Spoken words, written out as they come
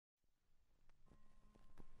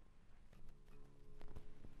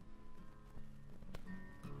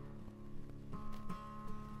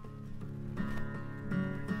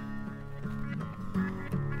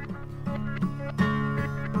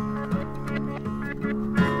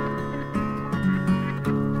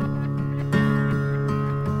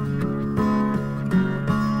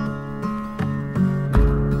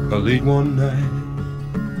Late one night,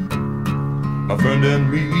 my friend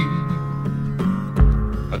and me,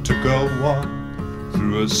 I took a walk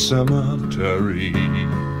through a cemetery.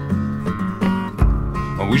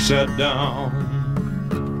 We sat down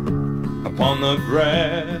upon the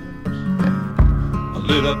grass, I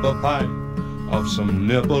lit up a pipe of some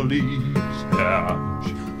Nepalese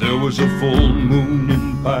hash. There was a full moon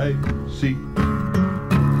in Pisces,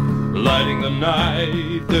 lighting the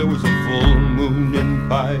night. There was a full moon in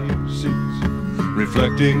Pisces,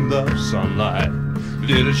 reflecting the sunlight.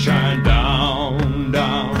 Did it shine down,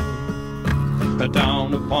 down,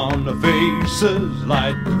 down upon the faces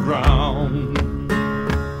like the ground.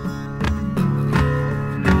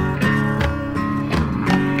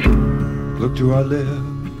 Look to our left,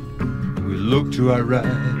 we look to our right.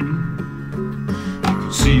 You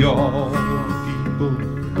could see all people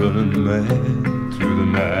running mad through the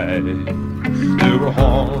night. There were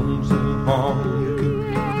horns and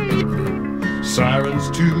honking, sirens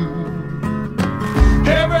too.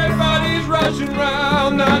 Everybody's rushing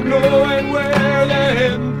round, not knowing where they're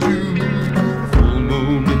heading to. Full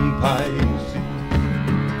moon in Pisces,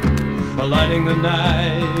 lighting the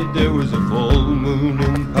night. There was a full moon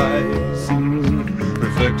in Pisces,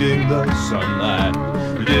 reflecting the sunlight.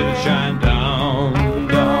 Did it shine down,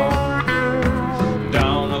 down,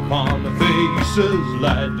 down upon the faces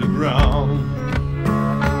like the ground.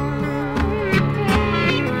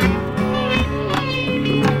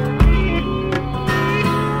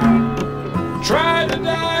 Try to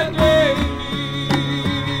die daily,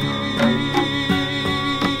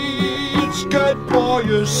 it's good for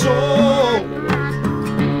your soul.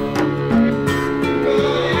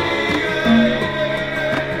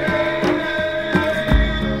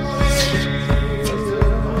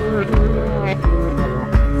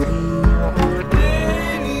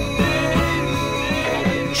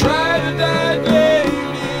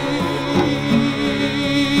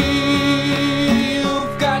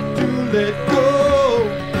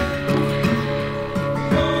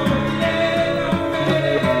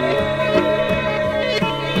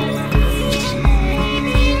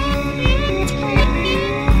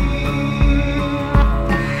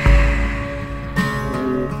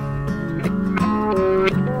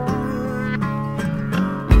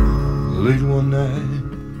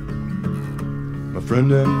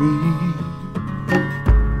 Friend and me,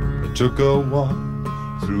 I took a walk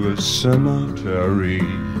through a cemetery,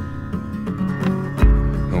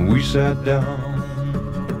 and we sat down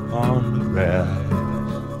on the grass.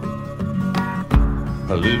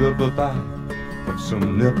 I lit up a pipe of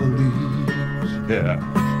some Nepalese hair.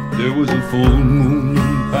 There was a full moon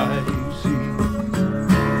in Pisces,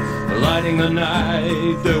 lighting the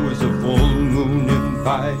night. There was a full moon in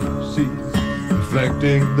Pisces,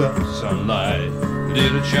 reflecting the sunlight.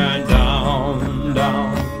 Did it shine down,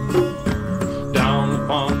 down, down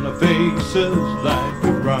upon the faces like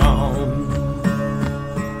the ground.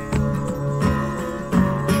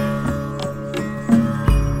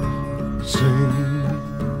 Sing,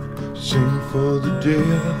 sing for the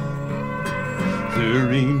dead.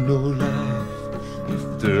 There ain't no life if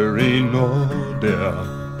there ain't no death.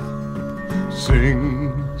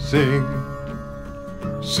 Sing, sing,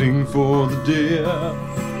 sing for the dead.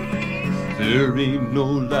 There ain't no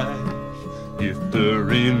life if there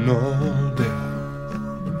ain't no death.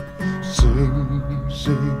 Sing,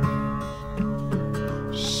 sing,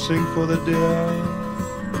 sing for the dead.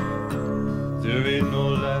 There ain't no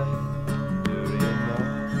life